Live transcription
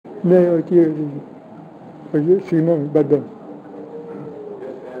Ναι, ο κύριος. Συγγνώμη, παντών.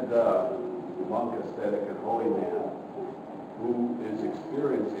 And monk, ascetic, and holy man who is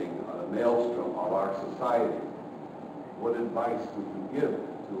experiencing a maelstrom of our society, what advice would you give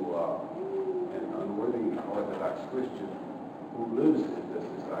to an unworthy Orthodox Christian who lives in this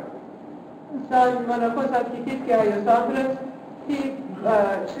society? Σαν μοναχός ασκητής και Άγιος Άντρας, τι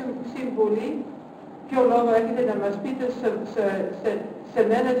συμβουλή, ποιο λόγο έχετε να μας πείτε σε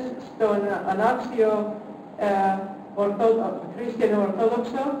μένες στον ανάξιο χριστιανό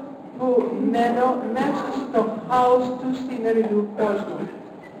Ορθόδοξο που μένω μέσα στο χάος του σημερινού κόσμου.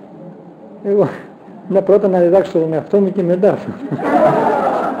 Εγώ να πρώτα να διδάξω τον εαυτό μου και μετά.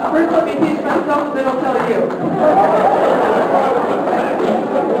 First let me teach myself, then I'll tell you.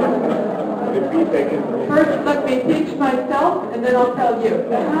 First let me teach myself, and then I'll tell you.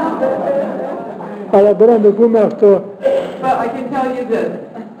 Αλλά μπορώ να το πούμε αυτό. But I can tell you this.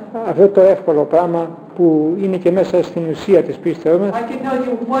 Αυτό το εύκολο πράγμα που είναι και μέσα στην ουσία της πίστεως μας. I can tell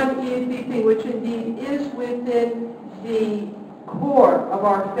you one easy thing, which indeed is within the core of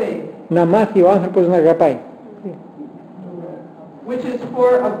our faith. Να μάθει ο άνθρωπος να αγαπάει. Which is for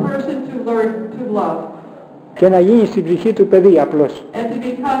a person to learn to love. Και να γίνει στην ψυχή του παιδί απλώς. And to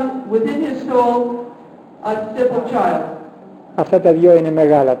become within his soul a simple child. Αυτά τα δύο είναι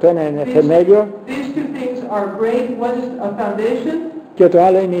μεγάλα. Το ένα είναι θεμέλιο. These two things are great. One is a foundation. Και το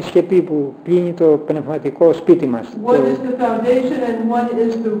άλλο είναι η σκεπή που κλείνει το πνευματικό σπίτι μας. One is the foundation and one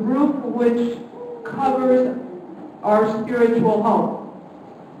is the roof which covers our spiritual home.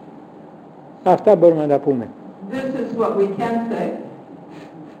 Αυτά μπορούμε να τα πούμε. This is what we can say.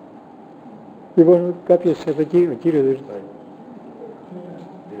 Λοιπόν, κάποιος από εκεί, ο κύριος δεν ζητάει.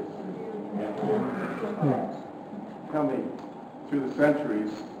 Tell me, through the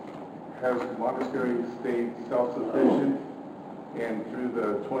centuries, has the monastery stayed self-sufficient? And through the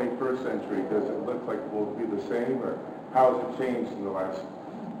 21st century, does it look like it will be the same, or how has it changed in the last?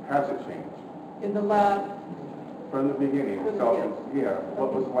 Has it changed? In the last. From the beginning, yeah. What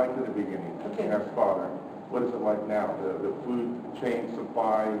was it like in the beginning? Okay. As father, what is it like now? The food chain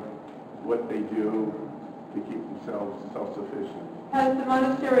supply, what they do to keep themselves self-sufficient. Has the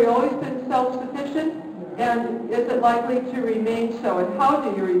monastery always been self-sufficient? And is it likely to remain so? And how do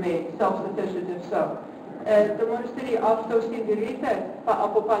you remain self-sufficient if so? Το μοναστήρι αυτό συντηρείται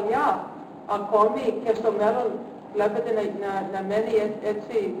από παλιά, ακόμη και στο μέλλον βλέπετε να μένει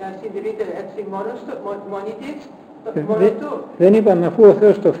έτσι, να συντηρείται έτσι μόνη της, μόνο του. Δεν είπαμε αφού ο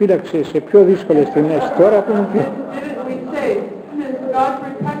Θεός το φύλαξε σε πιο δύσκολες στιγμές, τώρα που είναι πιο... Didn't we say, since God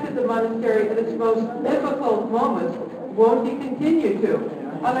protected the monastery at its most difficult moments, won't he continue to?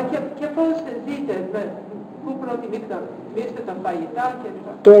 Αλλά και πώς ζείτε, πού προτιμείτε τα φαγητά και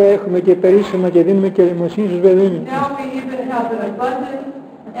τα... Τώρα έχουμε και περίσσεμα και δίνουμε και λιμοσύνη στους παιδίνους. Now we even have an abundance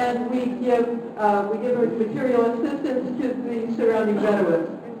and we give material assistance to the surrounding Bedouins.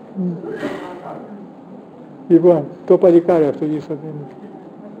 Λοιπόν, το παλικάρι αυτό γύρω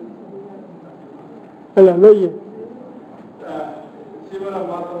Έλα, λόγια. Σήμερα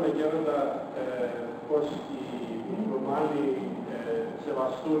μάθαμε γέροντα πως οι Ρωμάνοι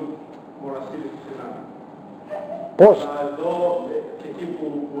σεβαστούν μοναστήρι στη Συνάνα. Πώς? Εδώ, εκεί που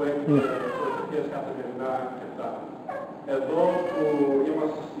έχετε προσευχές καθημερινά και αυτά. Εδώ που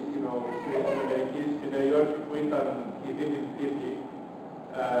είμαστε στην Αμερική, στη Νέα Υόρκη που ήταν η Δήμη Τύρκη,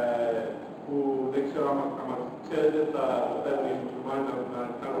 που δεν ξέρω αν ξέρετε, θα θέλουν οι μουσουλμάνοι να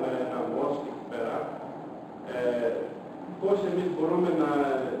κάνουν ένα μόσκι εκεί πέρα. Πώς εμείς μπορούμε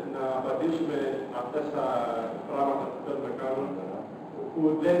να απαντήσουμε αυτές τα πράγματα που θέλουν να κάνουν, που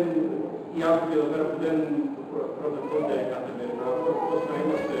δεν, οι άνθρωποι εδώ πέρα που δεν προτεθούνται καθημερινά, πώς να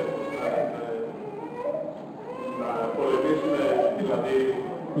είμαστε, να πολεμήσουμε, δηλαδή...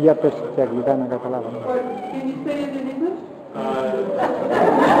 Για πες και αγγλικά να καταλάβω. Can you say it in English?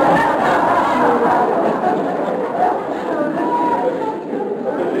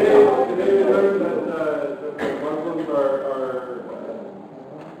 Today we learned that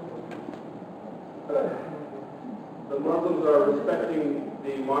the Muslims are respecting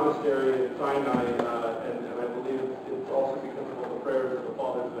the monastery at Sinai, and I believe it's also because of all the prayers of the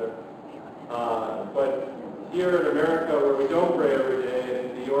fathers there. But here in America, where we don't pray every day, in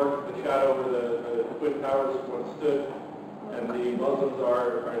New York, the shadow where the Twin Towers once stood, and the Muslims are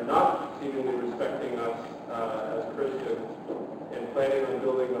not seemingly respecting us as Christians and planning on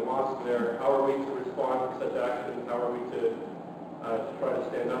building a mosque there. How are we to respond to such actions? How are we to try to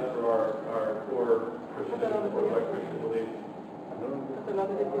stand up for our core Christian or Christian beliefs?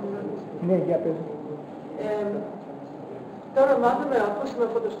 Ναι, για πες. Τώρα μάθαμε, ακούσαμε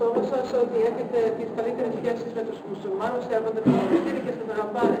από το στόμα σας ότι έχετε τις καλύτερες σχέσεις με τους μουσουλμάνους, έρχονται στο μοναστήρι και σας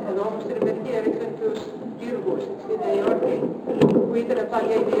αγαπάνε. εδώ όπως στην Αμερική έριξαν τους Γιούργους στη Νέα Υόρκη, που ήταν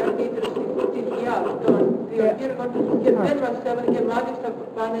παλιά η Νέα Υόρκη, ήταν στη θεία των δύο Γιούργων και δεν μας έβαλε και μάλιστα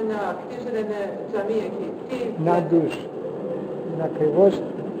πάνε να χτίσουν ένα τζαμί εκεί. Να τους, ακριβώς,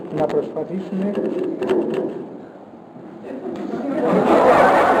 να προσπαθήσουν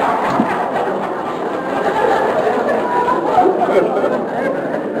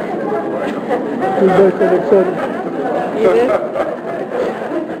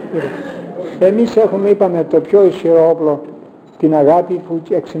Εμείς έχουμε, είπαμε, το πιο ισχυρό όπλο, την αγάπη που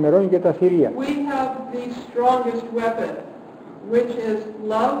εξημερώνει και τα θηρία. We have the strongest weapon, which is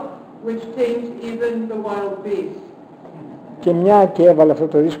love, which tames even the wild beasts. Και μια και έβαλε αυτό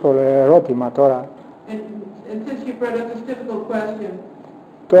το δύσκολο ερώτημα τώρα, And since you brought up this difficult question,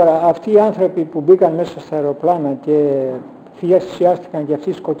 τώρα αυτοί οι άνθρωποι που μπήκαν μέσα στα αεροπλάνα και θυσιάστηκαν και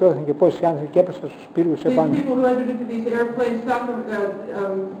αυτοί σκοτώθηκαν και πόσοι άνθρωποι και έπεσαν στους πύργους these επάνω. people who entered into these airplanes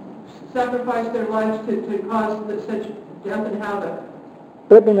sacrificed their lives to cause such death and havoc.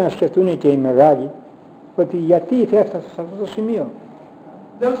 Πρέπει να σκεφτούν και οι μεγάλοι ότι γιατί έφτασαν σε αυτό το σημείο.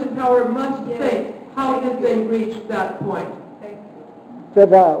 Those in power must think, how did they reach that point?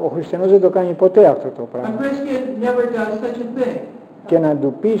 Βέβαια ο χριστιανός δεν το κάνει ποτέ αυτό το A πράγμα. Christian never does such a thing. Και να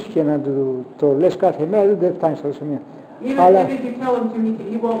του πεις και να του το λες κάθε μέρα δεν φτάνει σε αυτό το σημείο. Even Αλλά if you tell him to,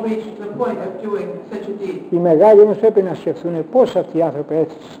 he won't reach the point of doing such a deed. οι μεγάλοι όμως πρέπει να σκεφτούν πώς αυτοί οι άνθρωποι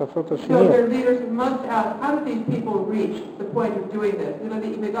έφτασαν σε αυτό το So σημείο. their leaders must ask, how did these people reach the point of doing this? Δηλαδή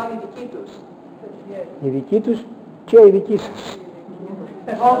οι μεγάλοι δικοί τους. Οι δικοί τους και οι δικοί σας.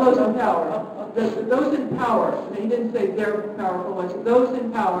 All those in power. Those in power, he didn't say they're powerful ones, those in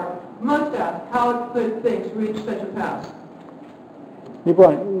power must ask, how could things reach such a pass?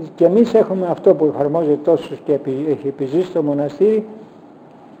 Λοιπόν, και εμείς έχουμε αυτό που εφαρμόζεται τόσους και έχει επιζήσει στο μοναστήρι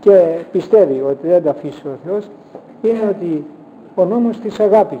και πιστεύει ότι δεν τα αφήσει ο Θεός, είναι ότι ο νόμος της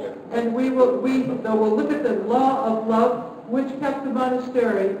αγάπης. And we will look at the law of love which kept the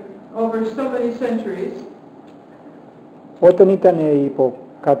monastery over so many centuries. Όταν ήταν υπό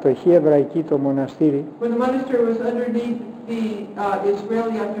κατοχή εβραϊκή το μοναστήρι, When the monastery was underneath the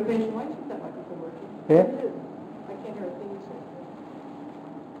Israeli occupation, why isn't that microphone working? I can't hear a thing you say.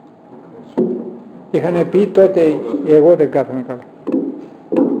 είχαν πει τότε, εγώ δεν κάθομαι καλά.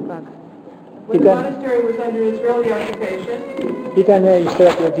 When the monastery was under Israeli occupation, Ήταν οι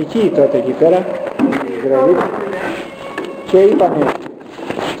στρατιωτικοί τότε εκεί πέρα, οι Ισραηλοί, soldiers were there. και είπανε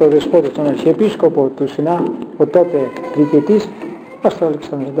στο δεσπότη, τον αρχιεπίσκοπο του Σινά, ο τότε διοικητής, ας το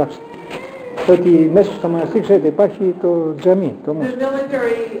Αλεξάνδρου, εντάξει, ότι μέσα στο μοναστήρι, ξέρετε, υπάρχει το τζαμί, το The μόσχο.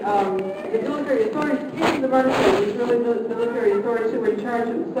 military authorities came to the monastery, the Israeli military authorities who were in charge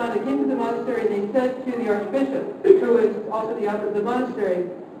of the Sana came to the monastery and they said to the archbishop, who is also the author of the monastery,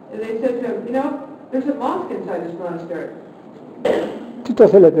 and they said to him, you know, there's a mosque inside this monastery. Τι το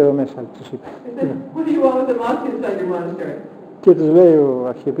θέλετε εδώ μέσα, τους είπε. They said, what do you want with a mosque inside your monastery? Και τους λέει ο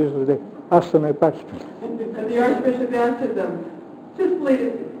αρχιεπίσκοπος, λέει, άστο να υπάρχει. And the archbishop answered them, just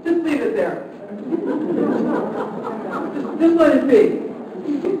leave it there. just let it be.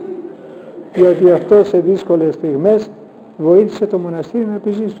 Διότι αυτό σε δύσκολες στιγμές βοήθησε το μοναστήρι να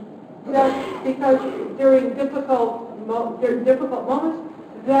επιζήσει. That's because during difficult moments,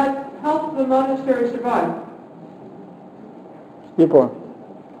 that helped the monastery survive. Λοιπόν,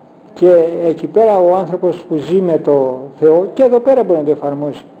 και εκεί πέρα ο άνθρωπος που ζει με το Θεό, και εδώ πέρα μπορεί να το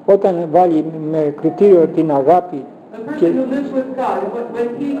εφαρμόσει, όταν βάλει με κριτήριο την αγάπη A και person who lives with God, when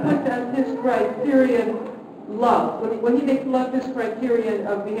he puts as his criterion love, when he makes love his criterion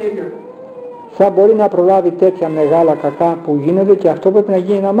of behavior, θα μπορεί να προλάβει τέτοια μεγάλα κακά που γίνονται, και αυτό πρέπει να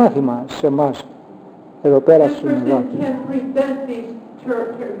γίνει ένα μάθημα σε εμάς εδώ πέρα this στην person Ελλάδα. can prevent these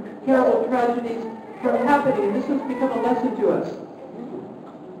terrible tragedies from happening. This has become a lesson to us.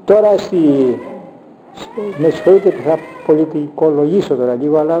 Τώρα με συγχωρείτε που θα πολιτικολογήσω τώρα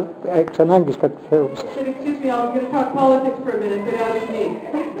λίγο, αλλά εξ ανάγκης κάτι θέλω. Excuse me, I'm going to talk politics for a minute, but out of need.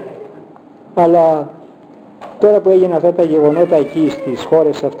 Αλλά τώρα που έγιναν αυτά τα γεγονότα εκεί στις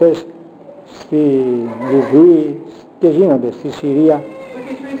χώρες αυτές, στη Λιβύη και γίνονται στη Συρία, With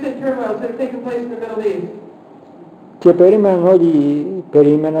these recent turmoils that have taken place in the Middle East, και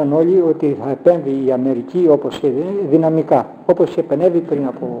περίμεναν όλοι ότι θα επέμβει η Αμερική όπως και δυναμικά, όπως και επενέβη πριν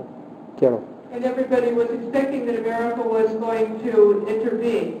από καιρό. and everybody was expecting that America was going to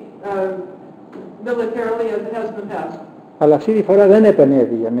intervene militarily as it has in the past. Αλλά αυτή τη φορά δεν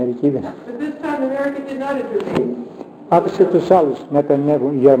επενέβη η Αμερική δυναμικά. But this time America did not intervene. Άφησε τους άλλους να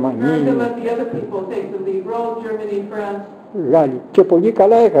επενέβουν, οι America Γερμανοί, let the other people take the lead, Rome, Germany, France, οι Γάλλοι, και πολύ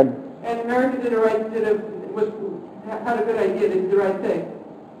καλά έκανε. and America had a good idea, did the right thing.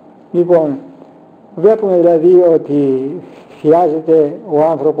 Λοιπόν, βλέπουμε δηλαδή ότι χρειάζεται ο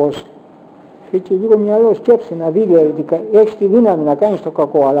άνθρωπος και λίγο μυαλό, σκέψη να δει, έχεις τη δύναμη να κάνεις το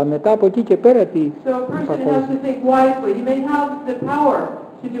κακό, αλλά μετά από εκεί και πέρα τι So a person has to think wisely. He may have the power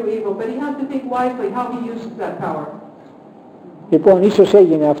to do evil, but he has to think wisely how he uses that power. Λοιπόν, ίσως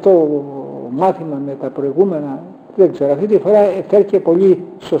έγινε αυτό μάθημα με τα προηγούμενα, δεν ξέρω, αυτή τη φορά φέρθηκε πολύ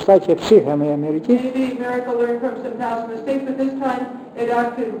σωστά και ψύχαμε η Αμερική. Maybe America learned from some past mistakes, but this time it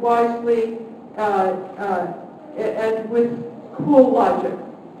acted wisely and with cool logic.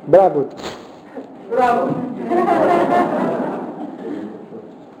 Μπράβο της. Bravo.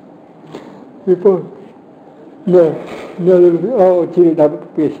 Λοιπόν, ναι, ο κύριος να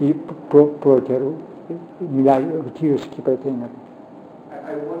πει εσύ πρώτερο, μιλάει ο κύριος εκεί πρέπει να πει.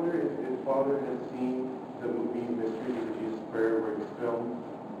 I wonder if Father has seen the movie Mysteries of Jesus Prayer where it's filmed.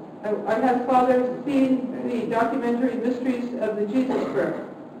 Has Father seen the documentary Mysteries of the Jesus Prayer?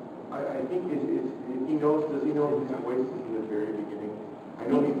 I think he knows, does he know his voices in the very beginning? I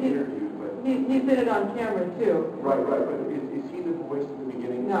know he's interviewed, but... He's in it on camera too. Right, but is he the voice in the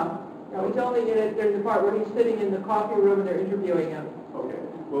beginning? No, he's only in it, there's a part where he's sitting in the coffee room and they're interviewing him. Okay,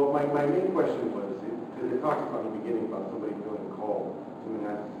 well my main question was, because it talks about in the beginning about somebody feeling a call to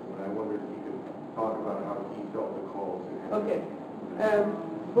monasticism, and I wondered if he could talk about how he felt the call to him. Okay.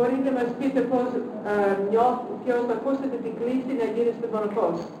 Μπορείτε να μας πείτε πώς ποιος ακούσατε την κλίση να γίνεστε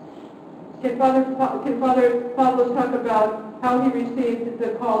μοναχός? Can Father Pavlos talk about how he received the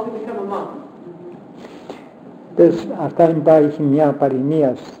call to become a monk? Αυτά υπάρχει μια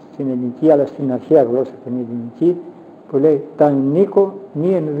παροιμία στην ελληνική, αλλά στην αρχαία γλώσσα την ελληνική, που λέει «Τα νίκο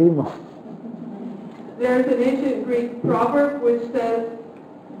μη εν δήμο». There's an ancient Greek proverb which says,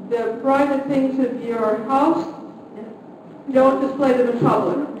 the private things of your house, don't display them in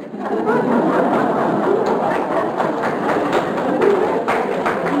public.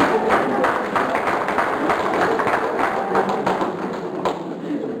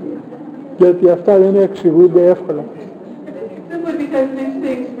 Γιατί αυτά δεν εξηγούνται εύκολα. Simply because these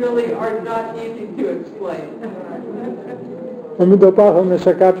things really are not easy to explain. Να μην το πάθαμε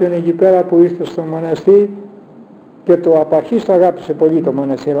σε κάποιον εκεί πέρα που ήρθε στο μοναστήρι και το απ' αρχής το αγάπησε πολύ το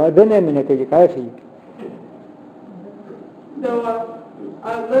μοναστήρι, αλλά δεν έμεινε τελικά, έφυγε. So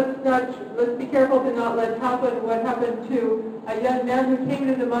let's be careful to not let happen what happened to a young man who came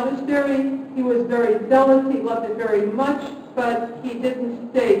to the monastery. He was very zealous, he loved it very much, but he didn't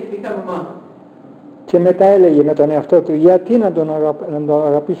stay to become a monk. Και μετά έλεγε με τον εαυτό του, γιατί να τον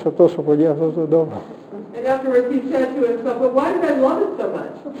αγαπήσω τόσο πολύ αυτόν τον τόπο. And afterwards he said to himself, but why did I love it so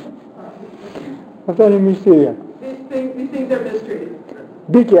much? Αυτά είναι μυστήρια. These things are mysteries.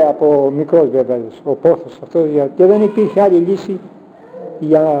 Μπήκε από μικρός βέβαια ο πόθος αυτό και δεν υπήρχε άλλη λύση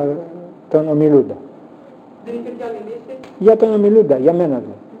για τον ομιλούντα. Δεν υπήρχε άλλη λύση? Για τον ομιλούντα, για μένα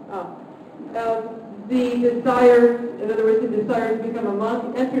δηλαδή. The desire, in other words, the desire to become a monk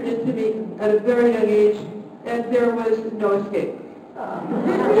entered into me at a very young age, and there was no escape.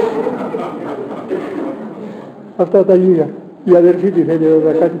 Αυτά τα λίγα. Η αδερφή τι θέλει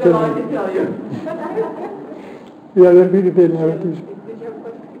εδώ, κάτι θέλει. Η αδερφή τι θέλει να ρωτήσει.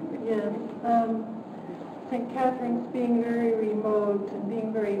 Yes. St. Catherine's being very remote and being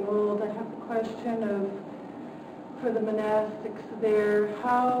very old, I have a question of, for the monastics there,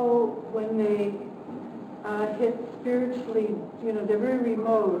 how when they hit spiritually, they're very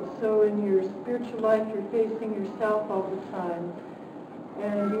remote, so in your spiritual life you're facing yourself all the time,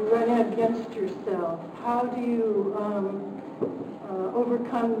 and you run against yourself. How do you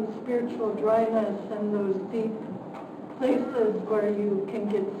overcome spiritual dryness and those deep places where you can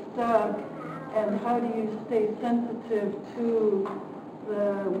get stuck, and how do you stay sensitive to the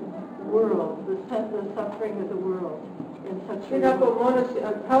world, the suffering of the world in such a way?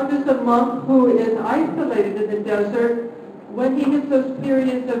 How does a monk who is isolated in the desert, when he hits those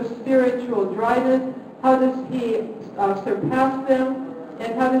periods of spiritual dryness, how does he surpass them, and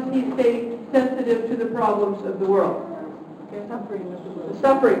how does he stay sensitive to the problems of the world? The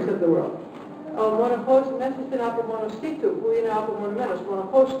sufferings of the world. Ο μοναχός μέσα στην απομονωσή του, που είναι απομονωμένος,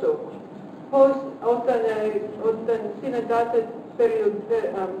 μοναχός του, πώς όταν συναντάται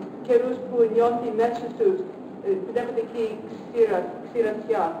καιρούς που νιώθει μέσα τους πνευματική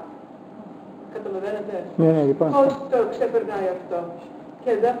ξηρασιά. Καταλαβαίνετε? Ναι, λοιπόν. Πώς το ξεπερνάει αυτό?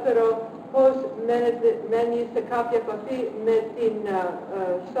 Και δεύτερο, πώς μένει σε κάποια επαφή με την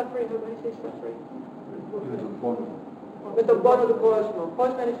suffering, με τον πόνο του κόσμου. Πώς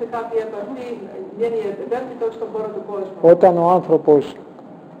μένει σε κάποια επαφή, βγαίνει ευαίσθητος στον πόνο του κόσμου. Όταν ο άνθρωπος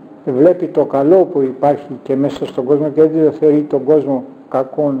βλέπει το καλό που υπάρχει και μέσα στον κόσμο και δεν θεωρεί τον κόσμο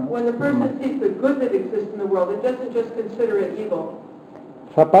κακόν,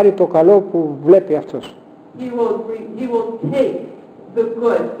 θα πάρει το καλό που βλέπει αυτός he will take the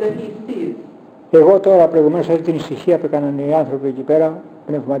good that he sees. Εγώ τώρα προηγουμένως αυτή την ησυχία που έκαναν οι άνθρωποι εκεί πέρα,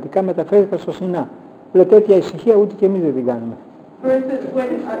 πνευματικά μεταφέρθηκα στο Σινά. Λέω τέτοια ησυχία ούτε και εμείς δεν την κάνουμε. For instance, when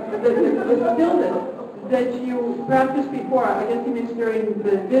the stillness that you practiced before, I guess he means during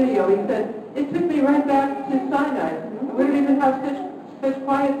the video, he said, it took me right back to Sinai. We didn't even have such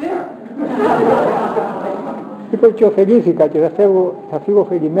quiet there. Λοιπόν και ωφελήθηκα και θα φύγω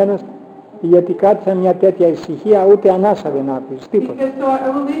ωφελημένος γιατί κράτησα μια τέτοια ησυχία, ούτε ανάσα δεν άκουσες, τίποτα. Because so I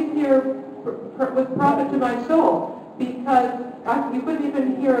will leave here with profit to my soul, because you couldn't even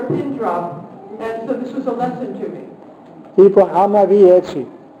hear a pin drop, and so this was a lesson to me. Λοιπόν, άμα δει έτσι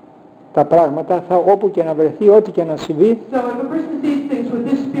τα πράγματα, όπου και να βρεθεί, ό,τι και να συμβεί, So if a person sees things with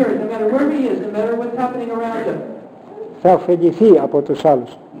this spirit, no matter where he is, no matter what's happening around him, θα ωφεληθεί από τους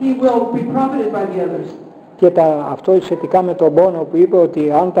άλλους. he will be profited by the others. Και αυτό σχετικά με τον πόνο που είπε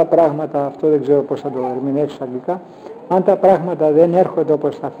ότι αν τα πράγματα, αυτό δεν ξέρω πώς θα το ερμηνεύσω στα αγγλικά, αν τα πράγματα δεν έρχονται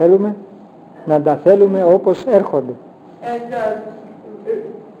όπως τα θέλουμε, να τα θέλουμε όπως έρχονται. And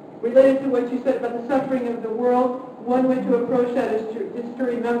related to what you said about the suffering of the world, one way to approach that is to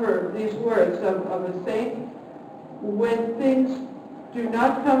remember these words of a saint. When things do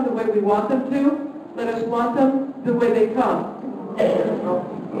not come the way we want them to, let us want them the way they come.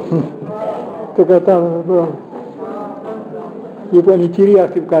 Το κατάλαβα. Λοιπόν, η κυρία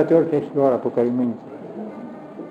αυτή που κατόρθει έχει ώρα που περιμένει.